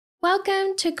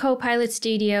Welcome to Copilot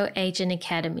Studio Agent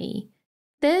Academy.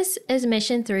 This is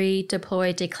Mission 3,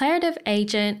 Deploy Declarative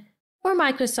Agent for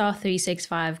Microsoft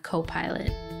 365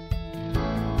 Copilot.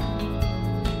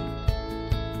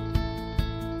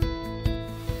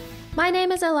 My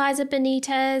name is Elaiza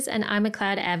Benitez, and I'm a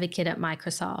cloud advocate at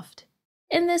Microsoft.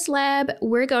 In this lab,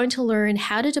 we're going to learn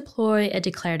how to deploy a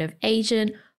declarative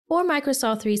agent for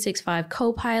Microsoft 365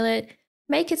 Copilot,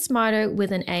 make it smarter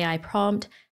with an AI prompt,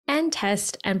 and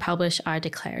test and publish our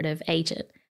declarative agent.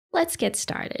 Let's get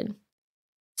started.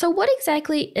 So what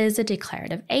exactly is a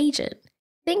declarative agent?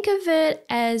 Think of it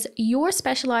as your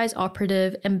specialized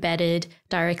operative embedded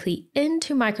directly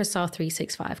into Microsoft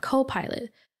 365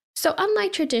 Copilot. So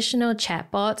unlike traditional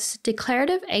chatbots,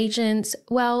 declarative agents,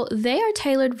 well, they are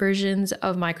tailored versions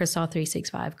of Microsoft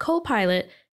 365 Copilot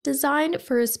designed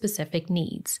for specific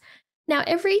needs. Now,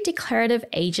 every declarative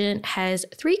agent has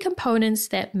three components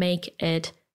that make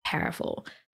it powerful.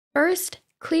 First,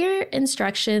 clear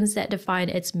instructions that define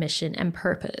its mission and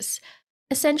purpose,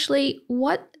 essentially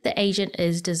what the agent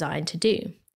is designed to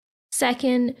do.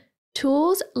 Second,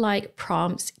 tools like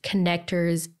prompts,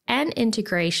 connectors, and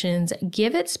integrations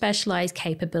give it specialized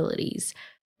capabilities.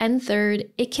 And third,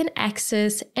 it can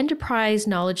access enterprise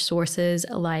knowledge sources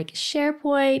like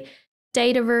SharePoint,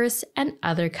 Dataverse, and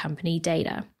other company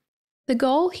data. The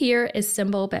goal here is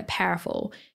simple but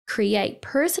powerful. Create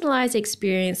personalized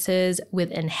experiences with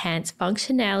enhanced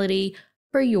functionality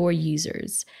for your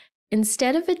users.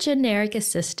 Instead of a generic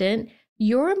assistant,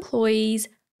 your employees,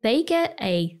 they get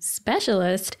a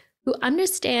specialist who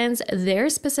understands their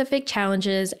specific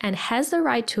challenges and has the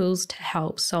right tools to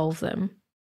help solve them.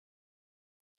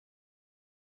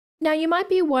 Now you might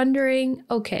be wondering,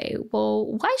 okay, well,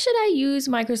 why should I use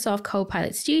Microsoft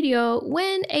Copilot Studio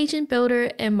when Agent Builder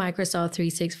in Microsoft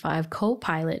 365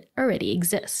 Copilot already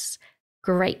exists?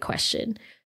 Great question.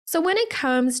 So when it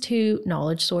comes to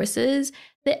knowledge sources,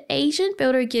 the Agent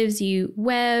Builder gives you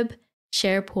web,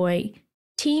 SharePoint,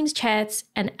 Teams chats,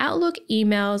 and Outlook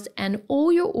emails, and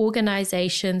all your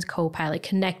organization's Copilot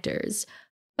connectors.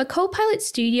 But Copilot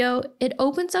Studio, it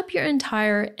opens up your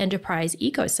entire enterprise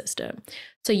ecosystem.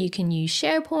 So you can use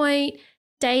SharePoint,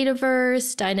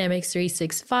 Dataverse, Dynamics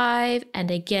 365, and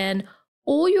again,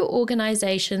 all your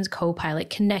organization's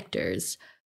Copilot connectors.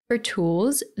 For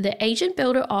tools, the Agent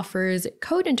Builder offers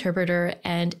Code Interpreter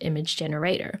and Image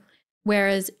Generator.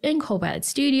 Whereas in Copilot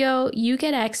Studio, you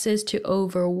get access to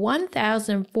over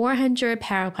 1,400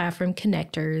 Power Platform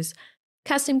connectors,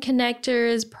 custom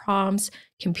connectors, prompts,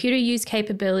 computer use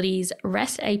capabilities,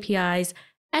 REST APIs,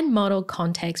 and model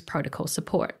context protocol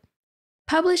support.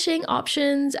 Publishing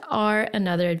options are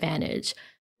another advantage.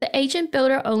 The Agent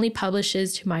Builder only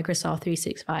publishes to Microsoft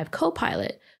 365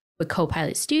 Copilot. With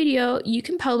Copilot Studio, you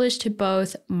can publish to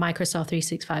both Microsoft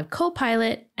 365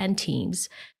 Copilot and Teams.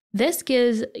 This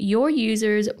gives your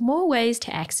users more ways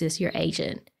to access your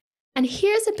agent. And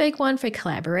here's a big one for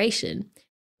collaboration.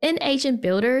 In Agent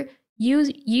Builder,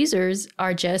 users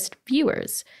are just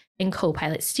viewers. In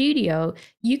Copilot Studio,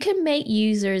 you can make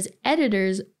users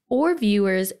editors or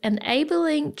viewers,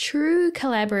 enabling true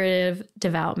collaborative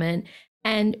development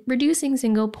and reducing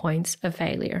single points of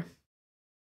failure.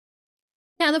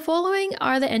 Now, the following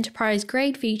are the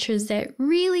enterprise-grade features that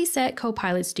really set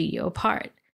Copilot Studio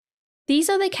apart. These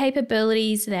are the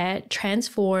capabilities that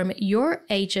transform your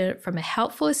agent from a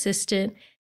helpful assistant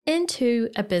into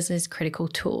a business-critical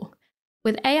tool.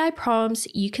 With AI prompts,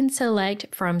 you can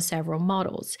select from several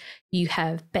models. You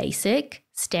have basic,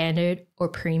 standard, or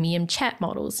premium chat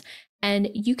models, and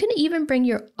you can even bring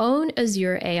your own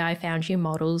Azure AI Foundry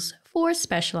models for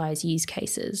specialized use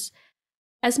cases.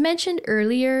 As mentioned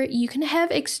earlier, you can have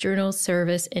external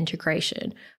service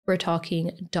integration. We're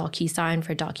talking DocuSign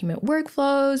for document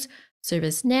workflows,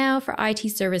 ServiceNow for IT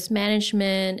service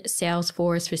management,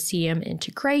 Salesforce for CM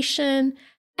integration,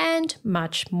 and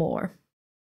much more.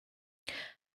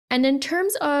 And in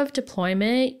terms of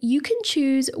deployment, you can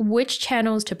choose which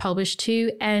channels to publish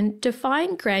to and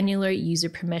define granular user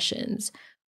permissions.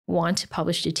 Want to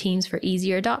publish to Teams for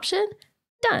easier adoption?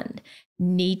 Done.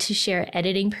 Need to share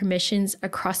editing permissions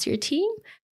across your team?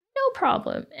 No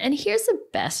problem. And here's the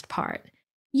best part.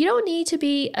 You don't need to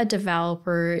be a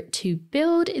developer to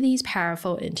build these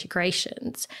powerful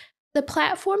integrations. The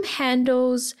platform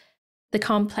handles the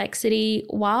complexity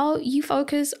while you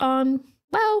focus on,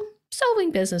 well,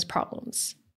 solving business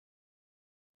problems.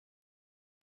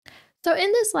 So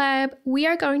in this lab, we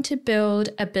are going to build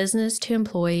a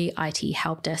business-to-employee IT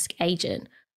help desk agent.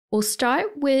 We'll start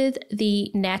with the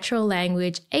natural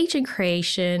language agent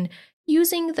creation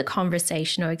using the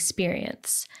conversational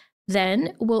experience.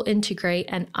 Then we'll integrate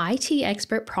an IT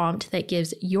expert prompt that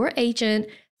gives your agent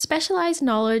specialized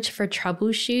knowledge for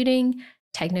troubleshooting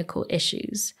technical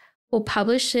issues. We'll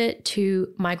publish it to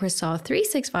Microsoft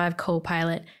 365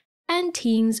 Copilot and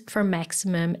Teams for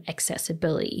maximum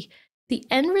accessibility. The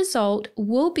end result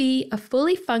will be a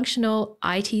fully functional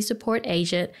IT support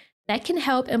agent that can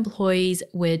help employees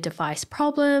with device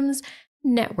problems,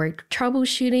 network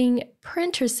troubleshooting,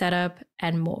 printer setup,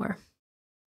 and more.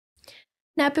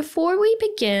 Now, before we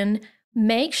begin,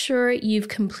 make sure you've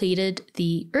completed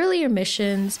the earlier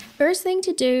missions. First thing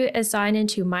to do is sign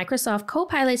into Microsoft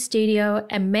Copilot Studio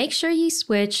and make sure you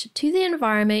switch to the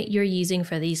environment you're using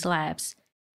for these labs.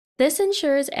 This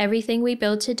ensures everything we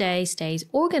build today stays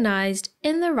organized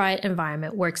in the right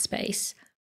environment workspace.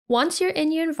 Once you're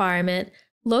in your environment,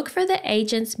 look for the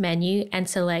Agents menu and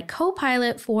select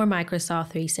Copilot for Microsoft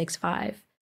 365.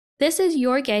 This is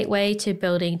your gateway to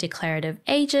building declarative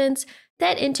agents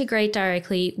that integrate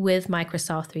directly with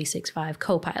Microsoft 365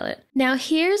 Copilot. Now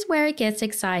here's where it gets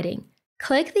exciting.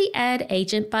 Click the Add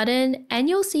Agent button and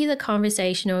you'll see the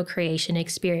conversational creation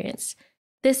experience.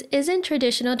 This isn't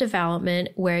traditional development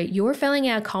where you're filling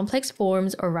out complex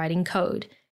forms or writing code.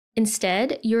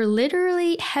 Instead, you're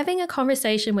literally having a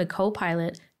conversation with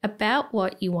Copilot about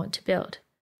what you want to build.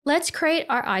 Let's create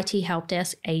our IT help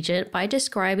desk agent by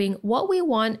describing what we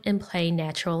want in plain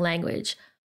natural language.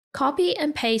 Copy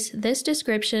and paste this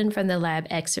description from the lab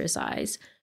exercise.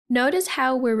 Notice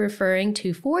how we're referring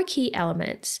to 4 key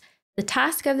elements: the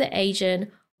task of the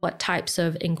agent, what types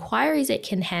of inquiries it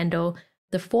can handle,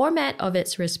 the format of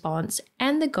its response,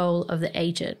 and the goal of the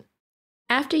agent.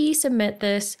 After you submit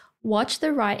this, watch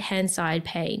the right-hand side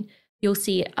pane. You'll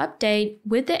see it update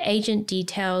with the agent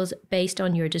details based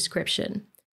on your description.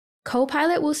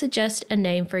 Copilot will suggest a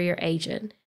name for your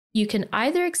agent. You can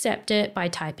either accept it by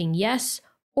typing yes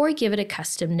or give it a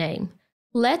custom name.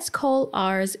 Let's call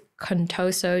ours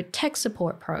Contoso Tech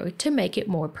Support Pro to make it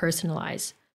more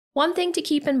personalized. One thing to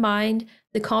keep in mind,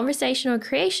 the conversational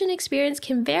creation experience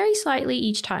can vary slightly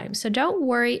each time, so don't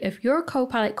worry if your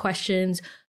Copilot questions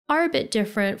are a bit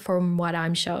different from what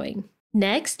I'm showing.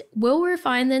 Next, we'll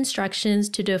refine the instructions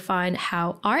to define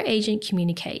how our agent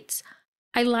communicates.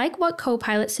 I like what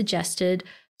Copilot suggested,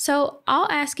 so I'll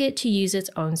ask it to use its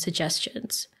own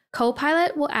suggestions.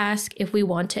 Copilot will ask if we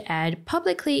want to add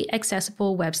publicly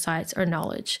accessible websites or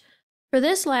knowledge. For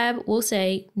this lab, we'll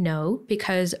say no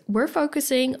because we're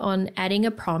focusing on adding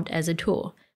a prompt as a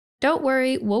tool. Don't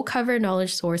worry, we'll cover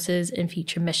knowledge sources in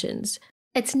future missions.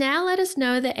 It's now let us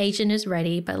know the agent is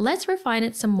ready, but let's refine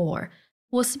it some more.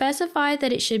 We'll specify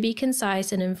that it should be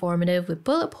concise and informative with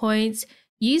bullet points,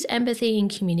 use empathy in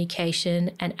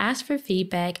communication, and ask for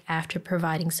feedback after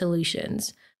providing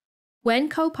solutions. When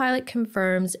Copilot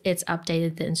confirms it's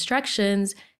updated the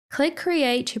instructions, click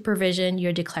Create to provision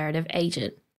your declarative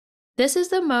agent. This is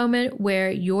the moment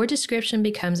where your description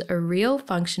becomes a real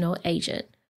functional agent.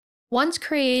 Once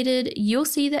created, you'll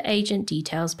see the agent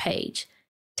details page.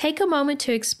 Take a moment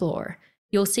to explore.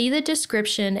 You'll see the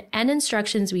description and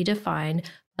instructions we defined,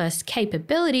 plus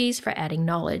capabilities for adding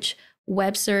knowledge,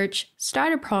 web search,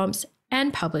 starter prompts,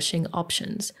 and publishing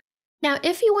options. Now,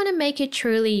 if you want to make it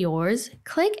truly yours,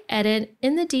 click Edit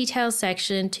in the Details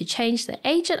section to change the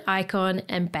agent icon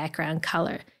and background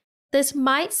color. This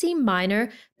might seem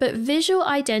minor, but visual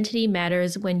identity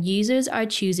matters when users are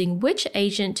choosing which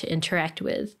agent to interact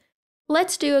with.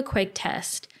 Let's do a quick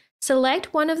test.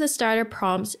 Select one of the starter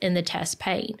prompts in the test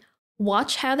pane.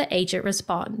 Watch how the agent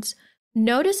responds.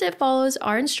 Notice it follows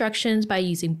our instructions by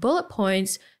using bullet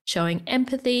points, showing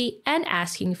empathy, and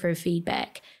asking for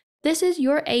feedback. This is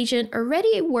your agent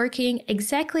already working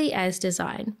exactly as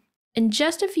designed. In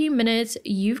just a few minutes,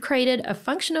 you've created a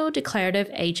functional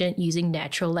declarative agent using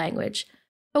natural language.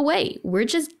 But wait, we're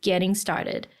just getting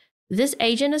started. This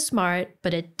agent is smart,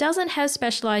 but it doesn't have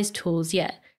specialized tools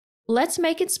yet. Let's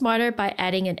make it smarter by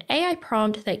adding an AI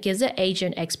prompt that gives the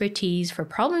agent expertise for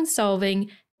problem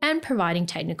solving and providing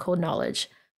technical knowledge.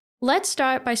 Let's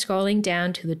start by scrolling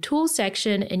down to the Tools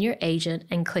section in your agent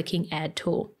and clicking Add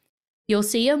Tool. You'll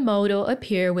see a modal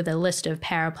appear with a list of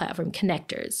Power Platform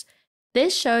connectors.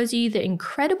 This shows you the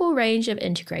incredible range of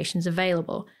integrations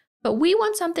available, but we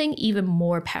want something even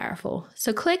more powerful,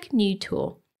 so click New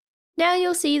Tool. Now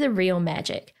you'll see the real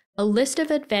magic, a list of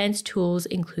advanced tools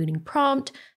including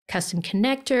Prompt, Custom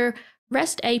Connector,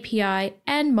 REST API,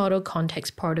 and Model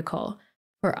Context Protocol.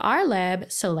 For our lab,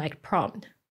 select Prompt.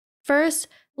 First,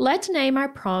 let's name our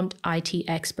prompt IT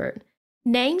Expert.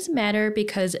 Names matter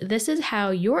because this is how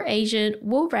your agent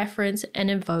will reference and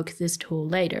invoke this tool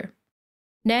later.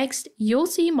 Next, you'll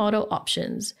see model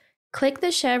options. Click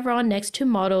the chevron next to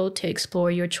model to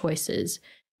explore your choices.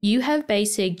 You have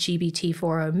basic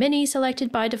GPT-4o Mini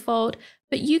selected by default,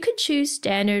 but you could choose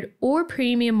standard or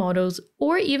premium models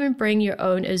or even bring your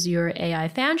own Azure AI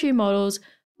Foundry models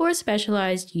for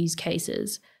specialized use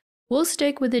cases. We'll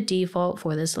stick with the default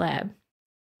for this lab.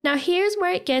 Now here's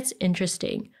where it gets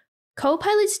interesting.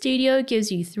 Copilot Studio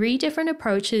gives you 3 different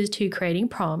approaches to creating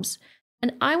prompts,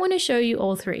 and I want to show you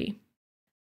all 3.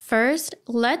 First,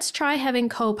 let's try having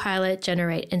Copilot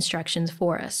generate instructions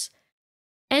for us.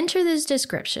 Enter this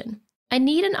description. I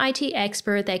need an IT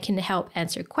expert that can help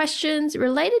answer questions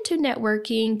related to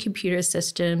networking, computer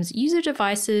systems, user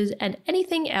devices, and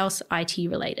anything else IT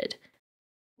related.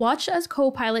 Watch as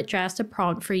Copilot drafts a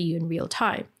prompt for you in real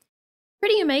time.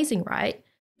 Pretty amazing, right?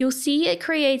 You'll see it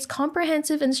creates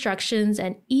comprehensive instructions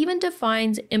and even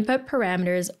defines input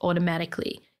parameters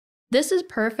automatically. This is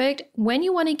perfect when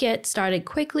you want to get started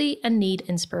quickly and need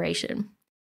inspiration.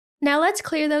 Now let's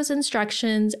clear those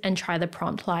instructions and try the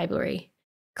prompt library.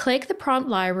 Click the prompt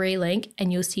library link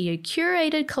and you'll see a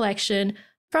curated collection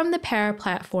from the Power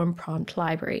Platform prompt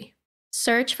library.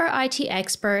 Search for IT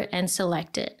expert and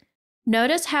select it.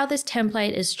 Notice how this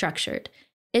template is structured.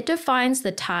 It defines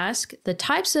the task, the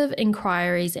types of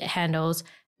inquiries it handles,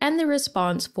 and the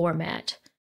response format.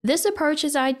 This approach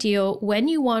is ideal when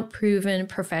you want proven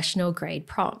professional-grade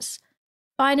prompts.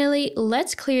 Finally,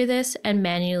 let's clear this and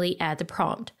manually add the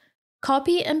prompt.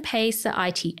 Copy and paste the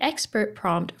IT expert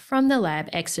prompt from the lab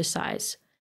exercise.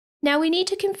 Now we need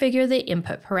to configure the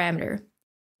input parameter.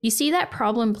 You see that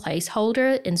problem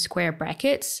placeholder in square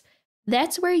brackets?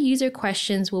 That's where user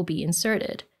questions will be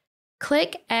inserted.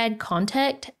 Click Add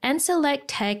Context and select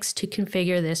Text to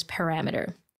configure this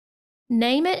parameter.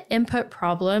 Name it Input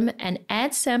Problem and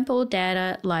add sample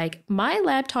data like my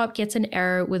laptop gets an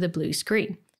error with a blue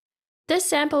screen. This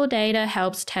sample data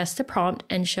helps test the prompt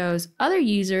and shows other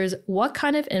users what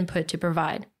kind of input to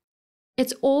provide.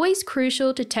 It's always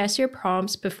crucial to test your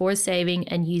prompts before saving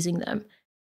and using them.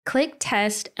 Click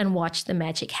Test and watch the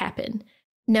magic happen.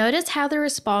 Notice how the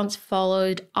response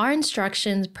followed our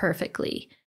instructions perfectly.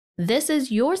 This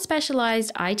is your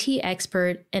specialized IT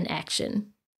expert in action.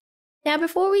 Now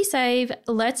before we save,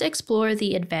 let's explore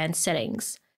the advanced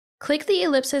settings. Click the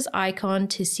ellipsis icon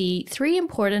to see 3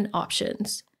 important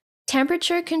options.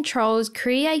 Temperature controls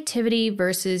creativity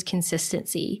versus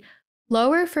consistency,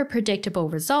 lower for predictable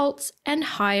results, and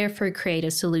higher for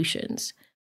creative solutions.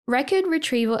 Record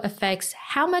retrieval affects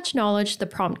how much knowledge the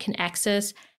prompt can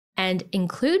access, and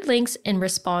include links in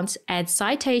response adds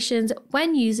citations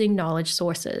when using knowledge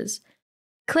sources.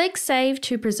 Click Save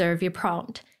to preserve your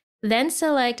prompt. Then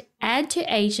select Add to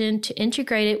Agent to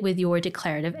integrate it with your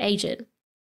declarative agent.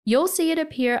 You'll see it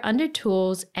appear under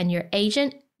Tools, and your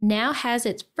agent now has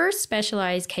its first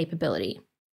specialized capability.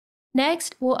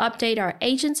 Next, we'll update our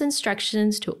agent's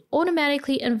instructions to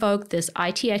automatically invoke this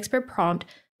IT expert prompt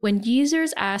when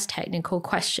users ask technical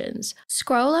questions.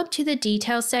 Scroll up to the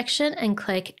Details section and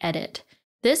click Edit.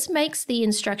 This makes the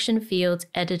instruction fields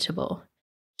editable.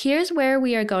 Here's where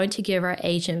we are going to give our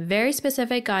agent very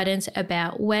specific guidance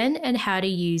about when and how to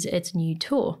use its new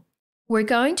tool. We're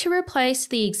going to replace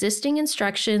the existing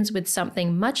instructions with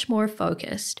something much more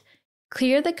focused.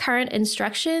 Clear the current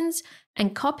instructions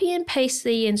and copy and paste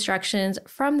the instructions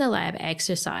from the lab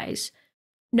exercise.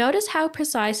 Notice how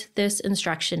precise this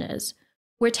instruction is.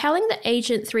 We're telling the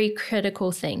agent 3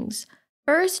 critical things.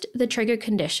 First, the trigger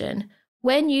condition,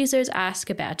 when users ask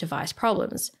about device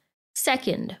problems.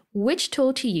 Second, which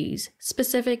tool to use,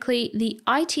 specifically the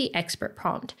IT expert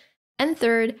prompt. And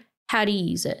third, how to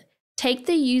use it. Take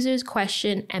the user's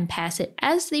question and pass it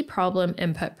as the problem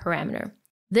input parameter.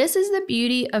 This is the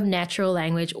beauty of natural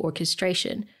language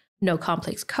orchestration. No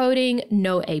complex coding,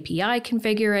 no API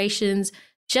configurations,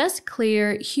 just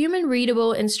clear,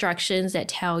 human-readable instructions that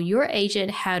tell your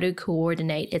agent how to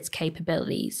coordinate its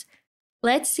capabilities.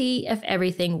 Let's see if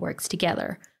everything works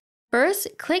together.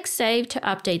 First, click Save to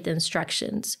update the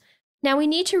instructions. Now we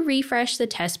need to refresh the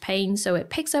test pane so it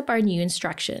picks up our new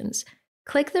instructions.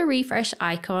 Click the refresh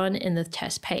icon in the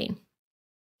test pane.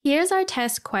 Here's our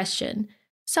test question,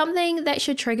 something that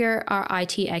should trigger our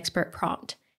IT expert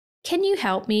prompt. Can you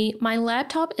help me? My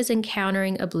laptop is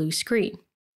encountering a blue screen.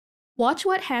 Watch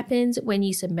what happens when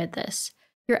you submit this.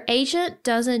 Your agent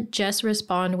doesn't just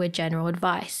respond with general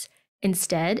advice.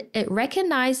 Instead, it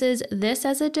recognizes this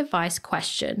as a device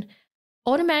question,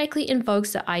 automatically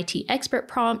invokes the IT expert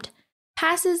prompt,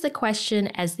 passes the question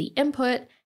as the input,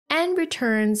 and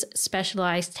returns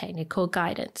specialized technical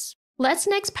guidance. Let's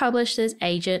next publish this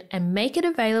agent and make it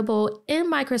available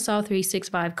in Microsoft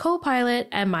 365 Copilot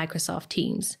and Microsoft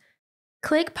Teams.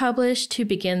 Click Publish to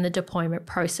begin the deployment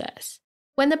process.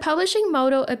 When the publishing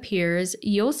modal appears,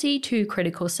 you'll see 2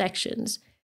 critical sections,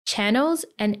 Channels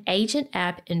and Agent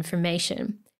App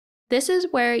Information. This is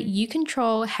where you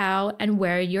control how and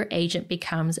where your agent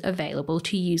becomes available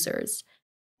to users.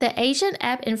 The agent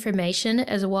app information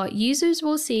is what users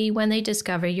will see when they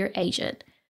discover your agent.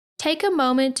 Take a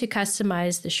moment to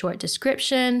customize the short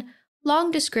description,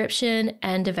 long description,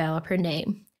 and developer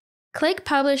name. Click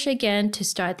Publish again to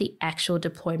start the actual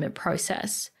deployment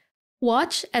process.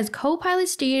 Watch as Copilot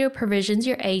Studio provisions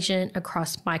your agent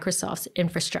across Microsoft's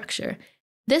infrastructure.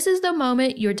 This is the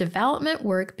moment your development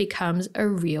work becomes a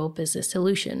real business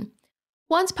solution.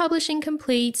 Once publishing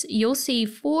completes, you'll see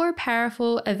 4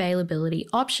 powerful availability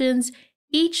options,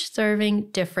 each serving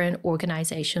different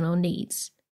organizational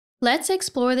needs. Let's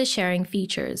explore the sharing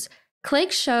features.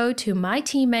 Click Show to My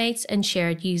Teammates and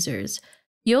Shared Users.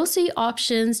 You'll see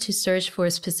options to search for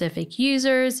specific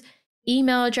users,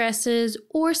 email addresses,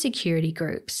 or security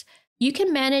groups. You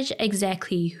can manage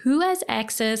exactly who has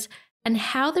access and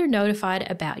how they're notified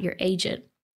about your agent.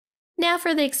 Now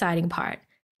for the exciting part.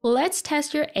 Let's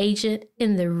test your agent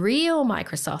in the real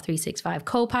Microsoft 365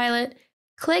 Copilot.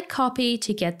 Click Copy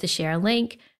to get the share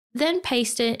link, then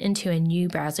paste it into a new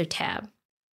browser tab.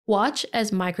 Watch as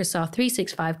Microsoft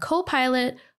 365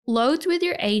 Copilot loads with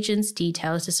your agent's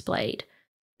details displayed.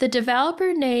 The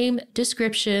developer name,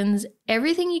 descriptions,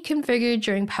 everything you configured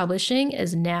during publishing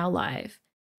is now live.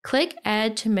 Click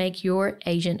Add to make your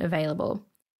agent available.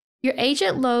 Your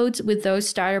agent loads with those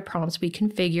starter prompts we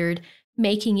configured,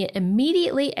 making it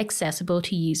immediately accessible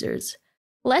to users.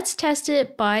 Let's test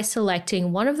it by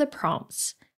selecting one of the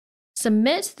prompts.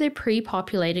 Submit the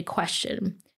pre-populated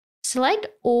question. Select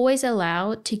Always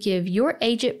Allow to give your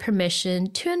agent permission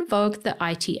to invoke the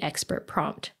IT expert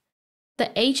prompt.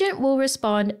 The agent will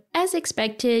respond as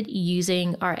expected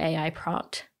using our AI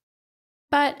prompt.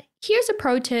 But here's a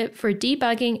pro tip for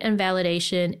debugging and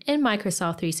validation in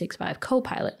Microsoft 365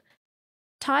 Copilot.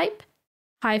 Type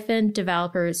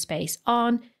 -developer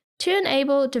 -on to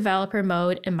enable developer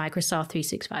mode in Microsoft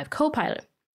 365 Copilot.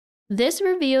 This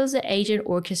reveals the agent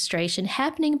orchestration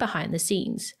happening behind the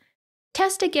scenes.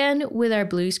 Test again with our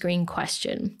blue screen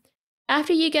question.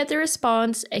 After you get the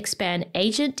response, expand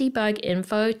Agent Debug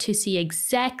Info to see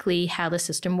exactly how the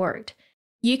system worked.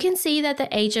 You can see that the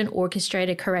agent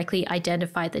orchestrator correctly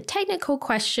identified the technical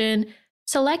question,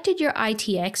 selected your IT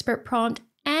expert prompt,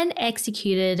 and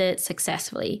executed it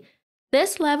successfully.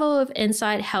 This level of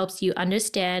insight helps you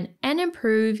understand and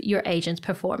improve your agent's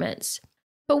performance.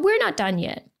 But we're not done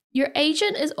yet. Your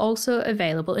agent is also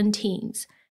available in Teams.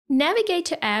 Navigate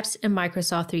to Apps in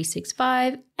Microsoft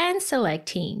 365 and select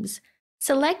Teams.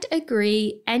 Select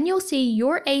Agree, and you'll see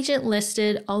your agent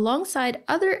listed alongside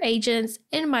other agents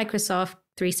in Microsoft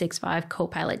 365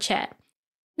 Copilot Chat.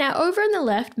 Now, over in the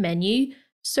left menu,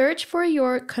 search for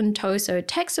your Contoso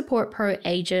Tech Support Pro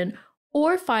agent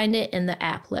or find it in the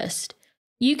app list.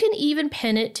 You can even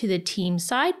pin it to the team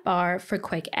sidebar for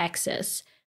quick access.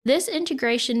 This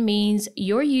integration means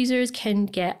your users can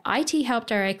get IT help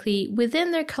directly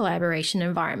within their collaboration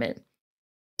environment.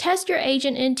 Test your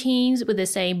agent in Teams with the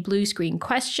same blue screen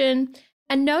question,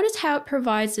 and notice how it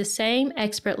provides the same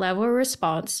expert level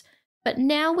response, but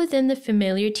now within the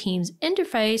familiar Teams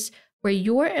interface where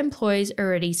your employees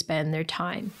already spend their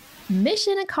time.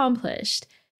 Mission accomplished!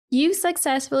 You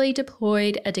successfully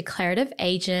deployed a declarative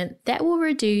agent that will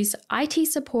reduce IT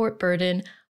support burden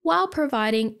while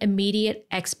providing immediate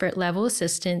expert level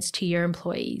assistance to your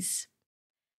employees.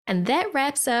 And that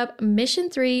wraps up Mission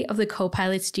 3 of the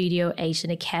Copilot Studio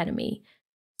Agent Academy.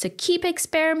 So keep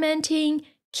experimenting,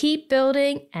 keep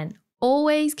building, and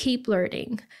always keep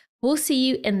learning. We'll see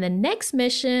you in the next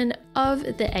mission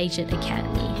of the Agent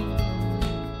Academy.